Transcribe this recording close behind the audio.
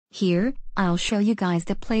Here, I'll show you guys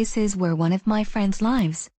the places where one of my friends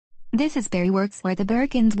lives. This is Berry Works where the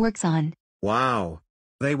Birkins works on. Wow.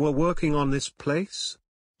 They were working on this place?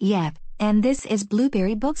 Yep, and this is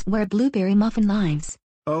Blueberry Books where Blueberry Muffin lives.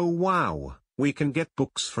 Oh wow, we can get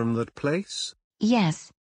books from that place?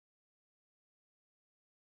 Yes.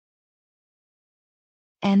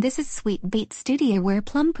 And this is Sweet Beat Studio where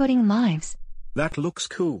Plum Pudding lives. That looks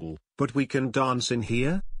cool, but we can dance in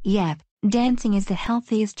here? Yep, dancing is the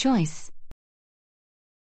healthiest choice.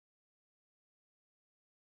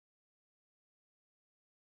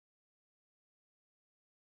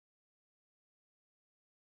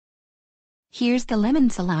 Here's the Lemon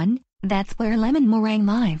Salon, that's where Lemon Meringue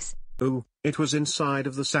lives. Oh, it was inside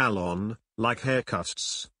of the salon, like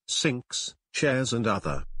haircuts, sinks, chairs and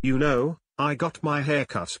other. You know, I got my hair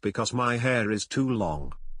cut because my hair is too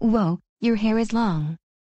long. Whoa, your hair is long.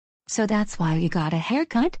 So that's why you got a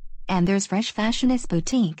haircut? And there's Fresh Fashionist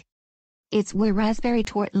Boutique. It's where Raspberry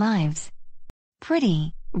Torte lives.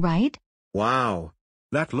 Pretty, right? Wow.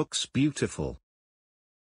 That looks beautiful.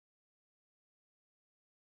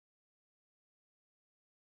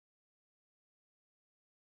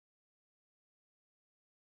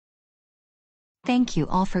 Thank you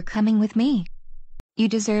all for coming with me. You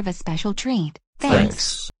deserve a special treat.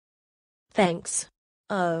 Thanks.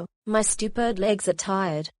 Oh, my stupid legs are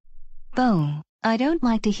tired. Bo, I don't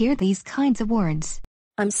like to hear these kinds of words.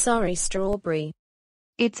 I'm sorry, Strawberry.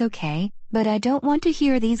 It's okay, but I don't want to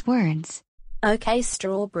hear these words. Okay,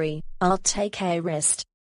 Strawberry, I'll take a rest.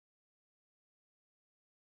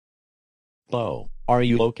 Bo, are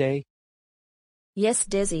you okay? Yes,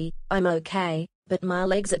 Desi, I'm okay, but my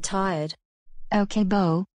legs are tired. Okay,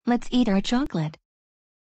 Bo, let's eat our chocolate.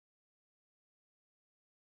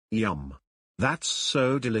 Yum. That's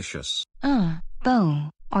so delicious. Bo,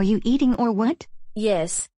 are you eating or what?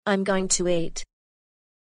 Yes, I'm going to eat.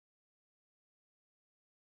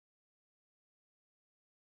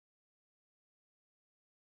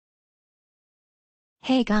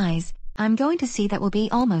 Hey guys, I'm going to see that will be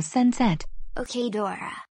almost sunset. Okay,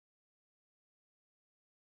 Dora.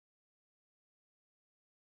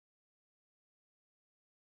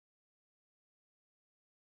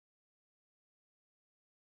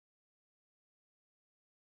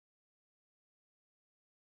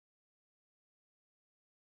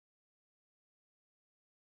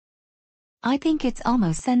 I think it's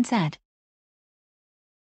almost sunset.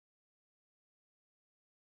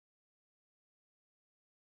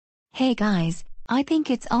 Hey guys, I think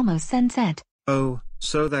it's almost sunset. Oh,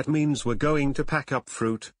 so that means we're going to pack up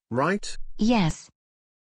fruit, right? Yes.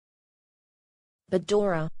 But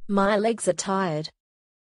Dora, my legs are tired.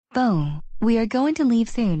 Bo, we are going to leave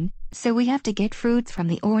soon, so we have to get fruits from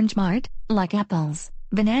the Orange Mart, like apples,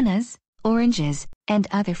 bananas, oranges, and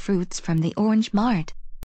other fruits from the Orange Mart.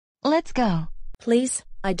 Let's go. Please,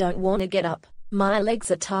 I don't want to get up. My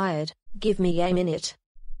legs are tired. Give me a minute.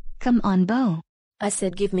 Come on, Bo. I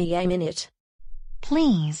said give me a minute.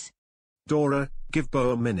 Please. Dora, give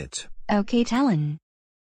Bo a minute. Okay, Talon.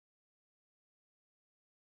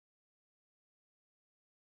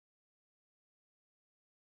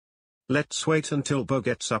 Let's wait until Bo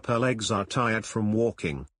gets up. Her legs are tired from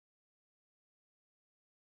walking.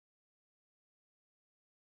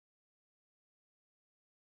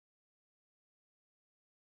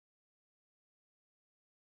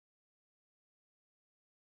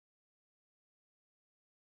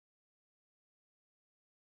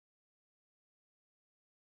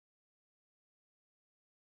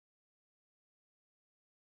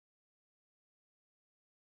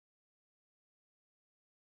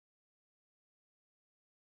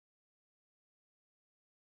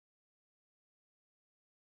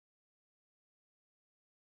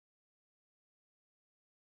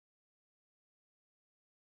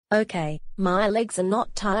 Okay, my legs are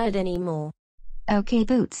not tired anymore. Okay,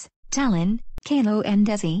 Boots, Talon, Kalo and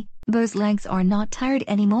Desi, Bo's legs are not tired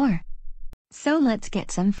anymore. So let's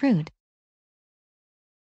get some fruit.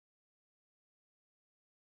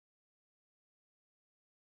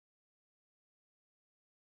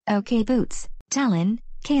 Okay, Boots, Talon,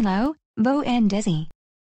 Kalo, Bo and Desi.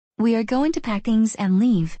 We are going to pack things and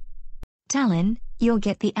leave. Talon, you'll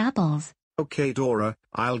get the apples. Okay, Dora,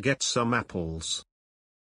 I'll get some apples.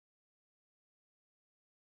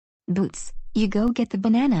 Boots, you go get the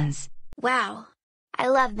bananas. Wow. I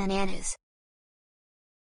love bananas.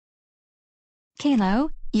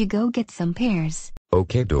 Kalo, you go get some pears.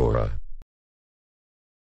 Okay, Dora.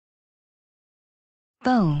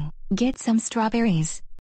 Bo, get some strawberries.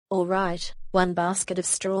 All right, 1 basket of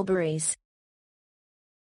strawberries.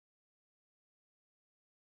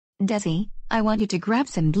 Desi, I want you to grab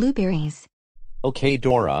some blueberries. Okay,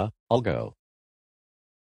 Dora, I'll go.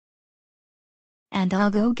 And I'll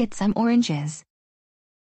go get some oranges.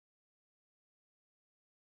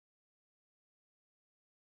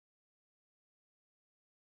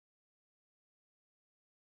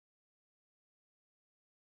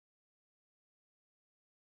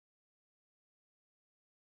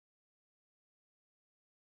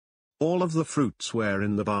 All of the fruits were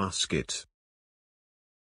in the basket.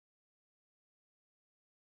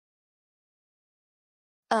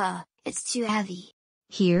 It's too heavy.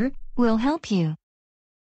 Here, we'll help you.